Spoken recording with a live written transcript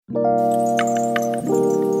Hi,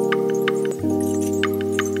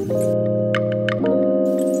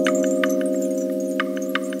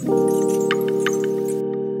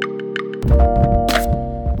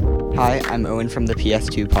 I'm Owen from the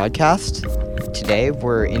PS2 podcast. Today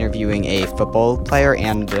we're interviewing a football player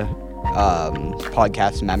and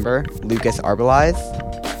podcast member, Lucas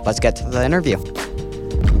Arbelaez. Let's get to the interview.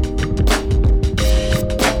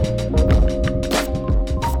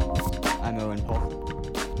 I'm Owen Paul.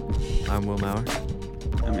 I'm Will Maurer.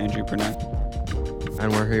 I'm Andrew Burnett.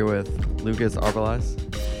 And we're here with Lucas Arbelaez.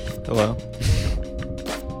 Hello.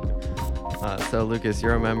 So Lucas,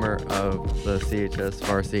 you're a member of the CHS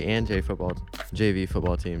varsity and JV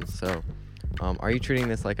football teams. So are you treating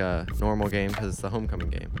this like a normal game because it's the homecoming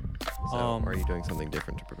game? So are you doing something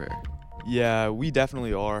different to prepare? Yeah, we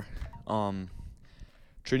definitely are.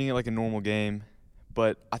 Treating it like a normal game,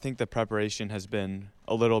 but I think the preparation has been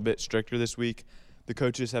a little bit stricter this week. The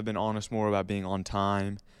coaches have been on us more about being on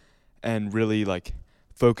time and really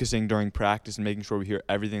focusing during practice and making sure we hear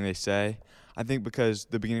everything they say. I think because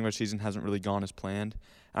the beginning of our season hasn't really gone as planned,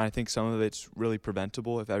 and I think some of it's really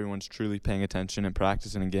preventable if everyone's truly paying attention in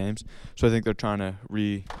practice and in games. So I think they're trying to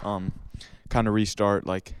restart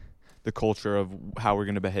the culture of how we're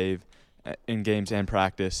going to behave in games and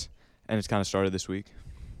practice, and it's kind of started this week.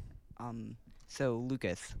 So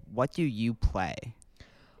Lucas, what do you play?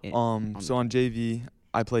 So on JV,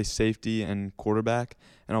 I play safety and quarterback,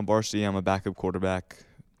 and on varsity, I'm a backup quarterback,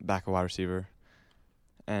 backup wide receiver,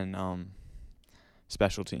 and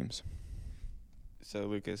special teams. So,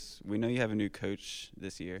 Lucas, we know you have a new coach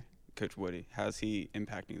this year, Coach Woody. How's he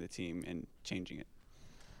impacting the team and changing it?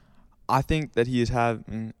 I think that he is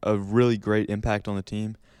having a really great impact on the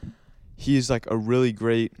team. He's a really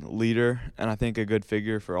great leader, and I think a good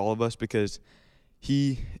figure for all of us because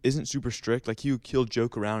he isn't super strict. He'll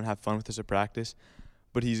joke around and have fun with us at practice,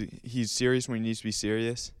 but he's serious when he needs to be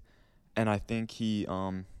serious, and I think he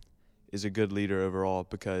is a good leader overall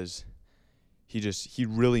because he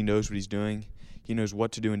really knows what he's doing. He knows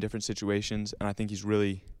what to do in different situations, and I think he's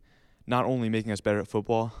really not only making us better at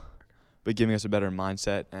football, but giving us a better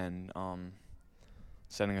mindset and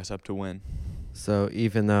setting us up to win. So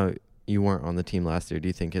even though you weren't on the team last year, do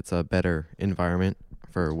you think it's a better environment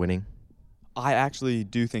for winning? I actually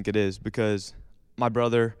do think it is because my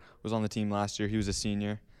brother was on the team last year. He was a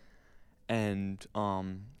senior, and I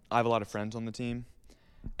have a lot of friends on the team.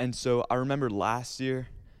 And so I remember last year,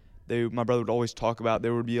 my brother would always talk about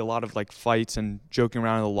there would be a lot of fights and joking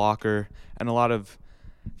around in the locker and a lot of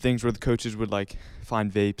things where the coaches would find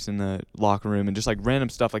vapes in the locker room and just random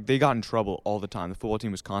stuff. They got in trouble all the time. The football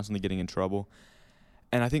team was constantly getting in trouble.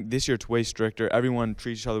 And I think this year it's way stricter. Everyone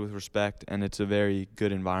treats each other with respect, and it's a very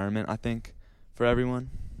good environment, I think, for everyone.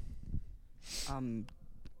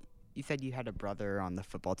 You said you had a brother on the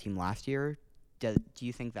football team last year. Do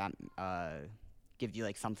you think that gives you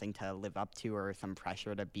something to live up to or some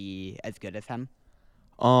pressure to be as good as him?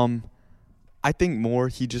 I think more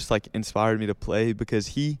he just inspired me to play because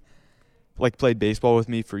he played baseball with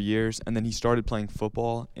me for years, and then he started playing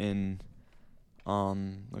football in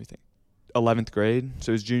 11th grade.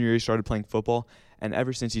 So his junior year he started playing football, and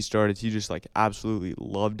ever since he started he just absolutely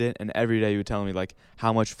loved it, and every day he would tell me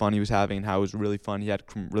how much fun he was having and how it was really fun. He had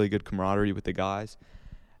really good camaraderie with the guys,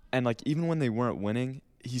 and even when they weren't winning,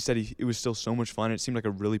 he said it was still so much fun. It seemed like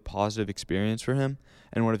a really positive experience for him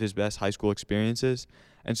and one of his best high school experiences.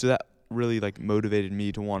 And so that really motivated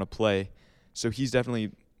me to want to play. So he's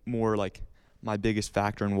definitely more my biggest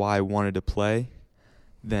factor in why I wanted to play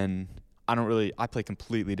than I play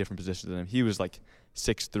completely different positions than him. He was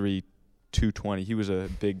 6'3", 220. He was a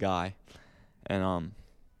big guy. And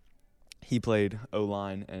he played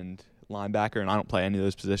O-line and linebacker, and I don't play any of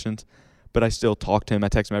those positions. But I still talk to him. I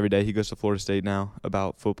text him every day. He goes to Florida State now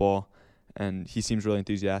about football, and he seems really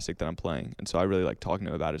enthusiastic that I'm playing. And so I really like talking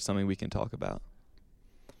to him about it. It's something we can talk about.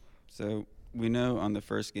 So we know on the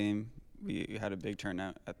first game we had a big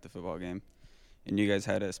turnout at the football game, and you guys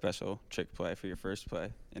had a special trick play for your first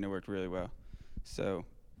play, and it worked really well. So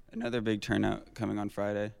another big turnout coming on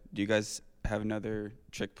Friday. Do you guys have another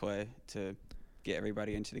trick play to get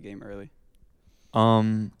everybody into the game early?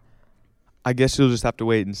 I guess you'll just have to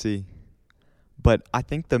wait and see. But I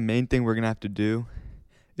think the main thing we're going to have to do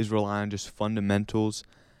is rely on just fundamentals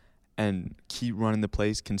and keep running the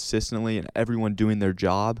plays consistently and everyone doing their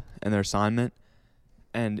job and their assignment.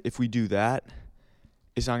 And if we do that,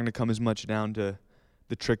 it's not going to come as much down to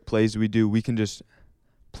the trick plays we do. We can just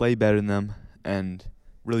play better than them and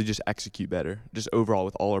really just execute better, just overall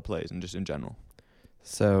with all our plays and just in general.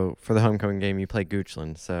 So for the homecoming game, you play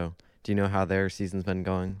Goochland. So do you know how their season's been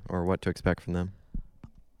going or what to expect from them?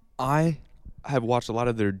 I have watched a lot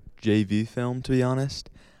of their JV film, to be honest.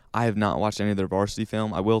 I have not watched any of their varsity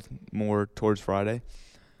film. I will more towards Friday.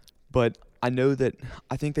 But I know that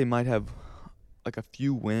I think they might have like a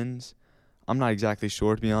few wins. I'm not exactly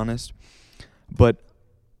sure, to be honest. But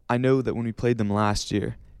I know that when we played them last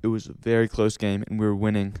year, it was a very close game, and we were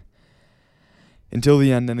winning until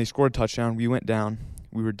the end. Then they scored a touchdown. We went down.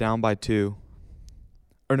 We were down by 2.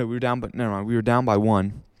 Or no, we were down by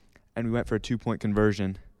 1, and we went for a 2-point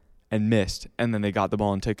conversion and missed. And then they got the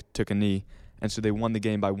ball and took a knee. And so they won the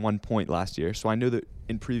game by 1 point last year. So I know that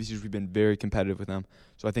in previous years we've been very competitive with them.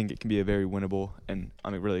 So I think it can be a very winnable, and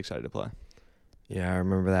I'm really excited to play. Yeah, I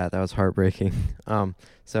remember that. That was heartbreaking.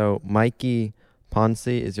 So Mikey Ponce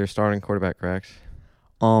is your starting quarterback, correct?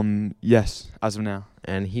 Yes, as of now.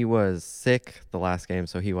 And he was sick the last game,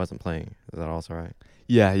 so he wasn't playing. Is that also right?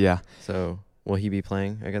 Yeah. So will he be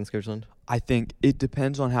playing against Goochland? I think it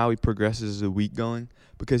depends on how he progresses as the week going,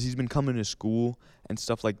 because he's been coming to school and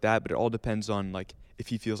stuff like that, but it all depends on like if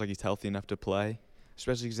he feels like he's healthy enough to play,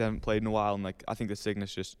 especially because he hasn't played in a while, and like I think the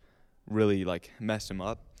sickness just really like messed him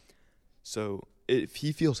up. So if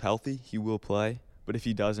he feels healthy, he will play, but if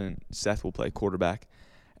he doesn't, Seth will play quarterback.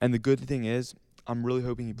 And the good thing is, I'm really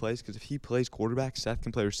hoping he plays, because if he plays quarterback, Seth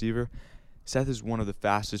can play receiver. Seth is one of the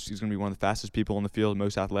fastest. He's going to be one of the fastest people on the field,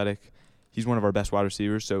 most athletic. He's one of our best wide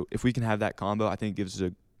receivers. So if we can have that combo, I think it gives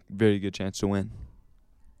us a very good chance to win.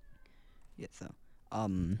 Yeah. So,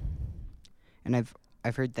 and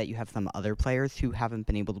I've heard that you have some other players who haven't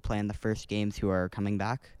been able to play in the first games who are coming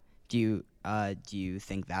back. Do you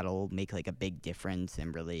think that'll make like a big difference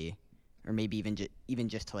and really, or maybe even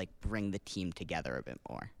just to like bring the team together a bit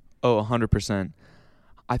more? Oh, 100%.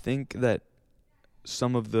 I think that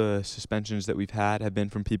some of the suspensions that we've had have been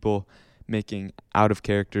from people making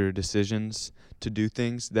out-of-character decisions to do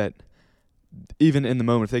things that even in the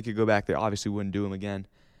moment, if they could go back, they obviously wouldn't do them again.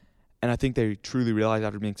 And I think they truly realized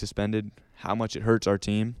after being suspended how much it hurts our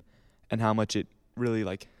team and how much it really,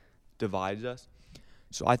 like, divides us.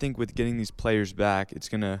 So I think with getting these players back, it's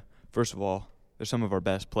going to, first of all, they're some of our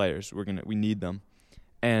best players. We need them.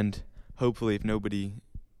 And hopefully if nobody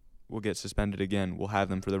will get suspended again, we'll have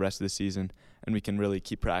them for the rest of the season, and we can really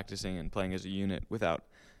keep practicing and playing as a unit without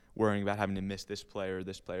worrying about having to miss this player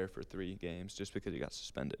for 3 games just because he got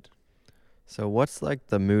suspended. So what's like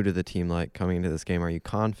the mood of the team like coming into this game? Are you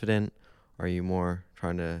confident? Are you more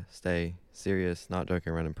trying to stay serious, not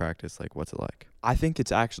joking around in practice? Like, what's it like? I think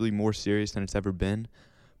it's actually more serious than it's ever been,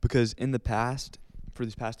 because in the past, for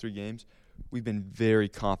these past 3 games, we've been very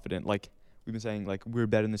confident. Like, we've been saying, like, we're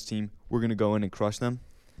better than this team. We're going to go in and crush them,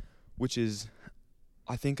 which is,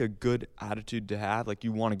 I think, a good attitude to have. Like,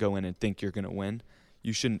 you want to go in and think you're going to win.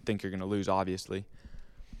 You shouldn't think you're going to lose, obviously.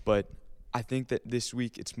 But I think that this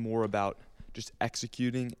week it's more about just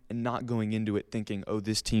executing and not going into it thinking, oh,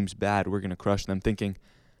 this team's bad, we're going to crush them. Thinking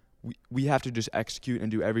we have to just execute and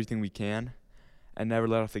do everything we can and never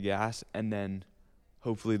let off the gas, and then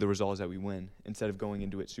hopefully the result is that we win, instead of going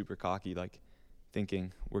into it super cocky, like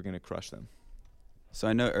thinking we're going to crush them. So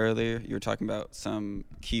I know earlier you were talking about some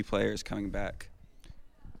key players coming back.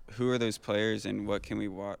 Who are those players, and what can we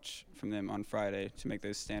watch from them on Friday to make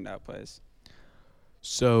those standout plays?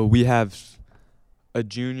 So we have a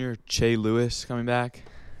junior, Che Lewis, coming back,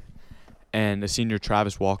 and a senior,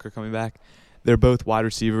 Travis Walker, coming back. They're both wide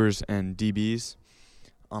receivers and DBs,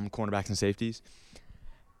 cornerbacks and safeties.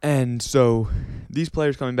 And so these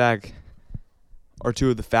players coming back are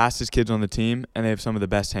 2 of the fastest kids on the team, and they have some of the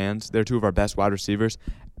best hands. They're 2 of our best wide receivers.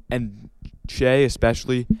 And Che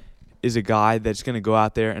especially is a guy that's going to go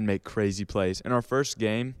out there and make crazy plays. In our first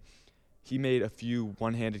game, he made a few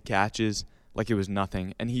one-handed catches like it was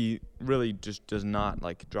nothing, and he really just does not,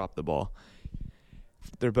 like, drop the ball.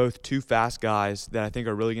 They're both 2 fast guys that I think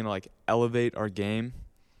are really going to, like, elevate our game,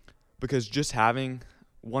 because just having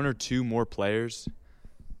 1 or 2 more players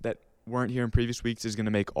that weren't here in previous weeks is going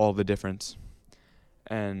to make all the difference.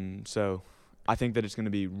 And so I think that it's going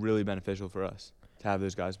to be really beneficial for us to have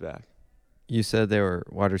those guys back. You said they were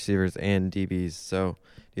wide receivers and DBs, so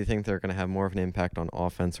do you think they're going to have more of an impact on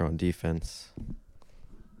offense or on defense?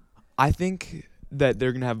 I think that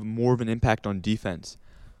they're going to have more of an impact on defense.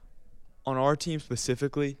 On our team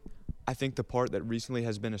specifically, I think the part that recently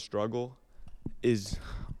has been a struggle is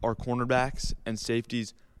our cornerbacks and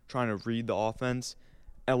safeties trying to read the offense.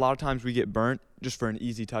 And a lot of times we get burnt just for an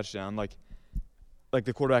easy touchdown. Like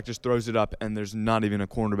the quarterback just throws it up and there's not even a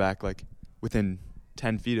cornerback like within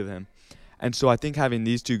 10 feet of him. And so I think having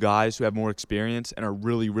these 2 guys who have more experience and are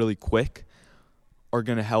really, really quick are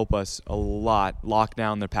going to help us a lot lock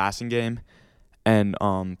down their passing game and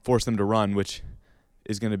force them to run, which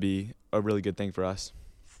is going to be a really good thing for us.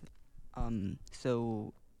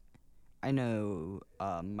 So I know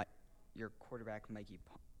your quarterback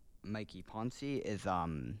Mikey Ponce is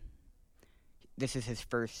this is his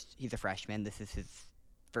first. He's a freshman. This is his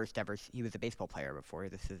first ever. He was a baseball player before.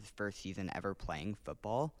 This is his first season ever playing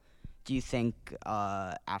football. Do you think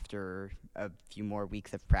after a few more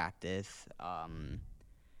weeks of practice,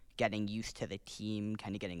 getting used to the team,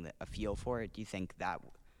 kind of getting a feel for it, do you think that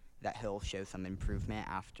he'll show some improvement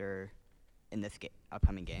after in this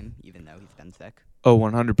upcoming game, even though he's been sick? Oh,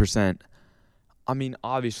 100%. I mean,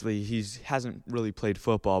 obviously, he hasn't really played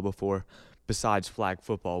football before besides flag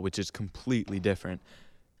football, which is completely different.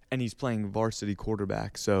 And he's playing varsity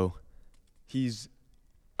quarterback, so he's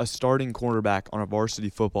a starting quarterback on a varsity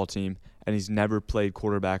football team, and he's never played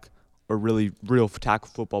quarterback or really real tackle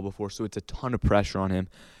football before, so it's a ton of pressure on him.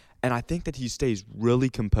 And I think that he stays really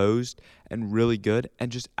composed and really good.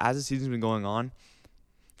 And just as the season's been going on,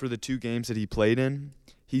 for the 2 games that he played in,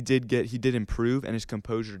 he did improve, and his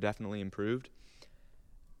composure definitely improved.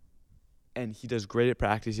 And he does great at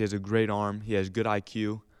practice. He has a great arm. He has good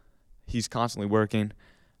IQ. He's constantly working.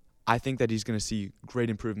 I think that he's going to see great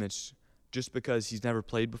improvements just because he's never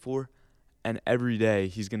played before. And every day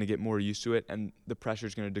he's going to get more used to it, and the pressure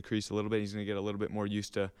is going to decrease a little bit. He's going to get a little bit more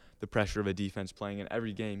used to the pressure of a defense playing. And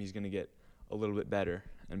every game he's going to get a little bit better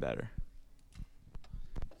and better.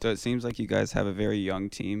 So it seems like you guys have a very young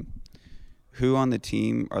team. Who on the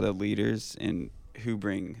team are the leaders, and who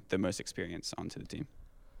bring the most experience onto the team?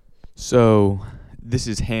 So this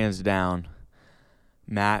is hands down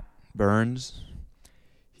Matt Burns.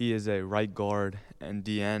 He is a right guard and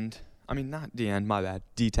D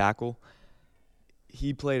tackle.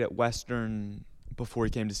 He played at Western before he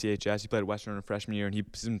came to CHS. He played at Western in a freshman year, and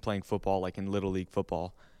he's been playing football, like in Little League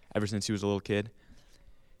football, ever since he was a little kid.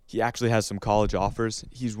 He actually has some college offers.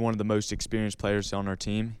 He's one of the most experienced players on our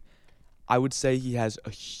team. I would say he has a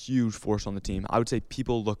huge force on the team. I would say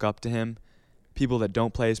people look up to him. People that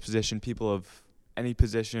don't play his position, people of any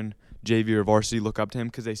position, JV or varsity, look up to him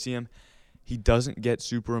because they see him. He doesn't get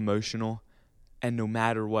super emotional, and no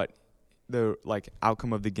matter what the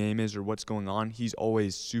outcome of the game is or what's going on, he's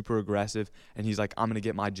always super aggressive, and he's like, I'm going to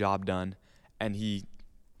get my job done, and he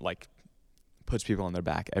puts people on their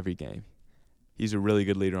back every game. He's a really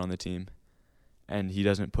good leader on the team, and he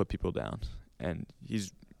doesn't put people down, and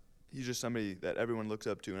he's just somebody that everyone looks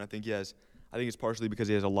up to, and I think it's partially because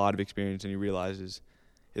he has a lot of experience, and he realizes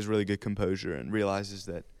his really good composure and realizes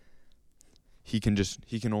that he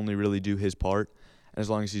can only really do his part, and as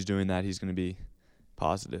long as he's doing that, he's going to be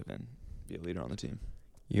positive and be a leader on the team.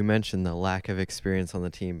 You mentioned the lack of experience on the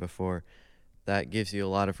team before. That gives you a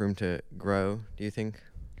lot of room to grow, do you think,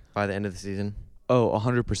 by the end of the season? Oh,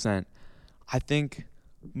 100%. I think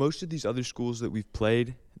most of these other schools that we've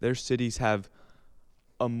played, their cities have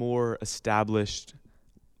a more established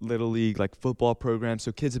Little League football program,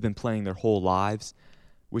 so kids have been playing their whole lives,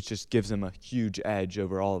 which just gives them a huge edge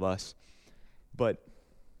over all of us. But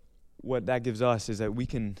what that gives us is that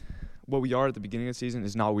what we are at the beginning of the season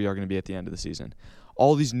is not what we are going to be at the end of the season.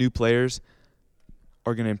 All these new players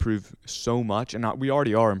are going to improve so much, and we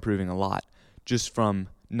already are improving a lot just from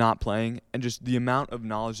not playing, and just the amount of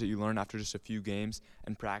knowledge that you learn after just a few games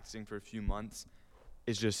and practicing for a few months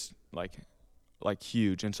is just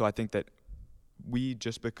huge. And so I think that we,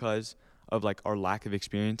 just because of our lack of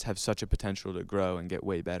experience, have such a potential to grow and get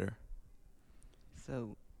way better.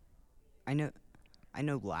 So I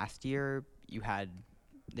know last year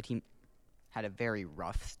the team had a very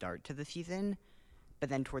rough start to the season, but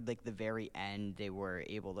then toward the very end they were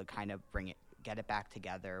able to kind of get it back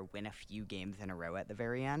together, win a few games in a row at the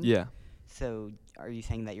very end. Yeah. So are you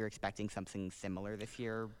saying that you're expecting something similar this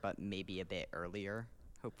year, but maybe a bit earlier,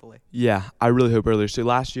 hopefully? Yeah, I really hope earlier. So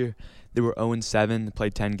last year they were 0-7, they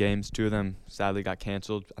played 10 games. 2 of them sadly got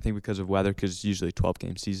canceled, I think because of weather, because it's usually a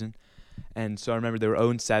 12-game season. And so I remember they were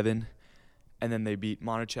 0-7, and then they beat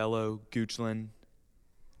Monticello, Goochland,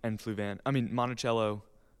 and Monticello,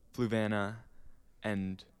 Fluvanna,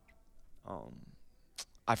 and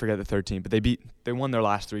I forget the third team, but they won their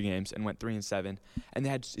last 3 games and went 3-7. And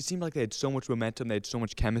it seemed like they had so much momentum, they had so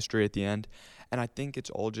much chemistry at the end. And I think it's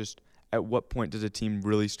all just, at what point does a team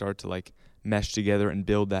really start to mesh together and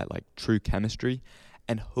build that true chemistry?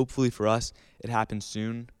 And hopefully for us, it happens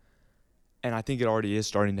soon. And I think it already is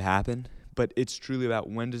starting to happen. But it's truly about,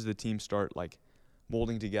 when does the team start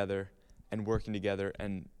molding together and working together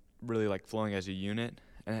and really flowing as a unit,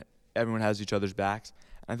 and everyone has each other's backs.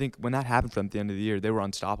 And I think when that happened for them at the end of the year, they were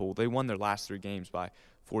unstoppable. They won their last 3 games by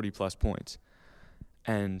 40-plus points.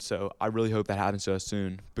 And so I really hope that happens to us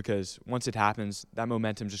soon, because once it happens, that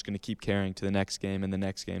momentum is just going to keep carrying to the next game and the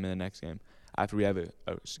next game and the next game after we have a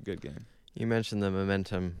good game. You mentioned the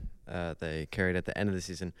momentum they carried at the end of the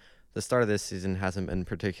season. the start of this season hasn't been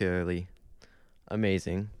particularly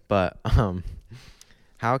amazing, but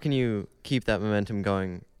how can you keep that momentum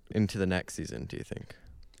going into the next season, do you think?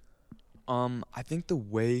 I think the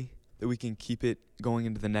way that we can keep it going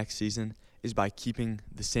into the next season is by keeping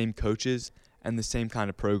the same coaches and the same kind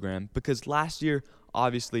of program. Because last year,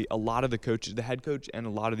 obviously, a lot of the coaches, the head coach and a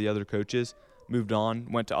lot of the other coaches moved on,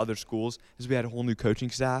 went to other schools, as we had a whole new coaching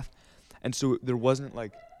staff. And so there wasn't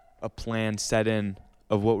like a plan set in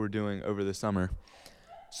of what we're doing over the summer.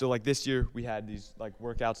 So like this year we had these like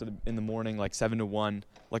workouts in the morning, like 7 to 1,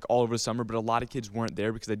 like all over the summer, but a lot of kids weren't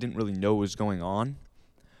there because they didn't really know what was going on.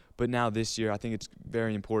 But now this year, I think it's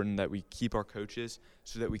very important that we keep our coaches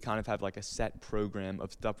so that we kind of have like a set program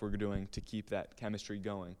of stuff we're doing to keep that chemistry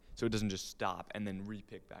going, so it doesn't just stop and then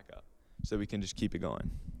re-pick back up, so we can just keep it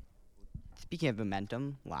going. Speaking of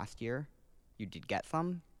momentum, last year you did get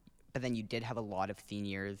some, but then you did have a lot of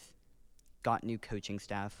seniors, got new coaching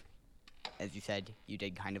staff. As you said, you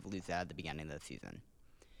did kind of lose that at the beginning of the season.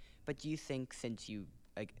 But do you think, since you,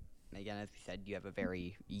 again, as we said, you have a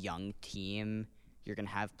very young team, you're going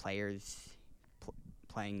to have players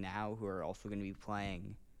playing now who are also going to be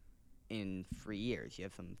playing in 3 years? You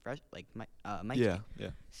have some fresh, like Mike. Yeah.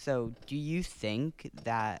 So do you think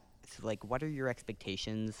that, what are your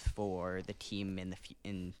expectations for the team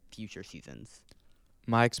in future seasons?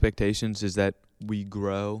 My expectations is that we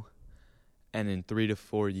grow, and in 3 to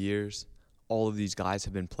 4 years, all of these guys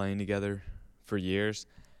have been playing together for years,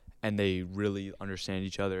 and they really understand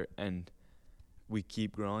each other, and we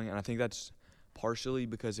keep growing. And I think that's partially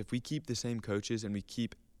because if we keep the same coaches and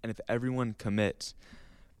if everyone commits,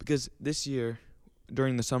 because this year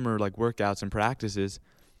during the summer like workouts and practices,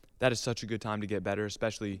 that is such a good time to get better,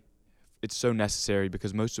 especially it's so necessary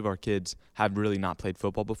because most of our kids have really not played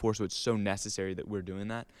football before, so it's so necessary that we're doing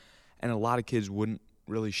that. And a lot of kids wouldn't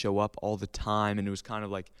really show up all the time, and it was kind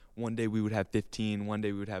of like one day we would have 15, one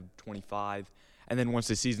day we would have 25, and then once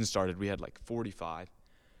the season started we had like 45.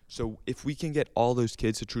 So if we can get all those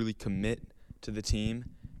kids to truly commit to the team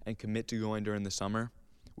and commit to going during the summer,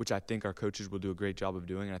 which I think our coaches will do a great job of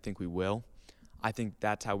doing, and I think we will, I think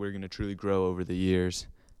that's how we're going to truly grow over the years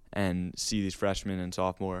and see these freshmen and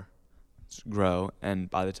sophomore grow, and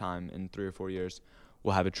by the time in 3 or 4 years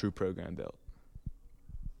we'll have a true program built.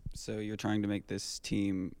 So you're trying to make this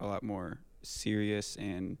team a lot more serious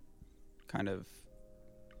and kind of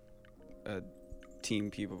a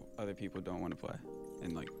team other people don't want to play,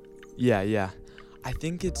 and like. Yeah. I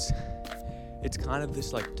think it's kind of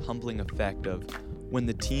this like tumbling effect of when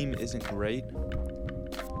the team isn't great,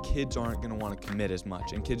 kids aren't going to want to commit as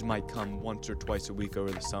much, and kids might come once or twice a week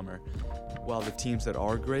over the summer. While the teams that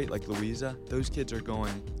are great, like Louisa, those kids are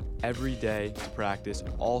going every day to practice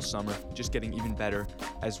all summer, just getting even better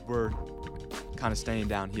as we're kind of staying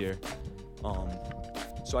down here.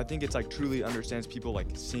 So I think it's like truly understands people like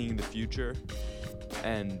seeing the future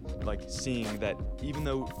and like seeing that even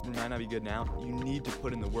though we might not be good now, you need to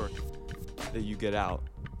put in the work that you get out,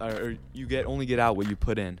 or you only get out what you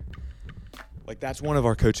put in. Like that's one of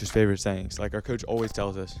our coach's favorite sayings. Like our coach always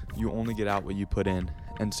tells us, you only get out what you put in.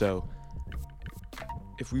 And so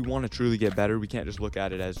if we want to truly get better, we can't just look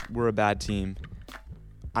at it as we're a bad team.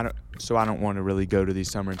 I don't want to really go to these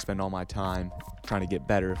summer and spend all my time trying to get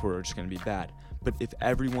better if we're just going to be bad. But if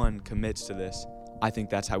everyone commits to this, I think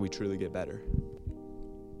that's how we truly get better.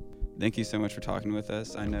 Thank you so much for talking with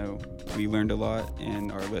us. I know we learned a lot,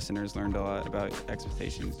 and our listeners learned a lot about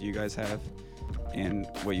expectations you guys have and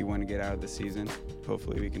what you want to get out of the season.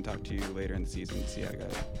 Hopefully we can talk to you later in the season to see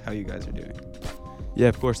how you guys are doing. Yeah,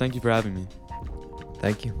 of course. Thank you for having me.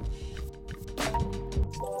 Thank you.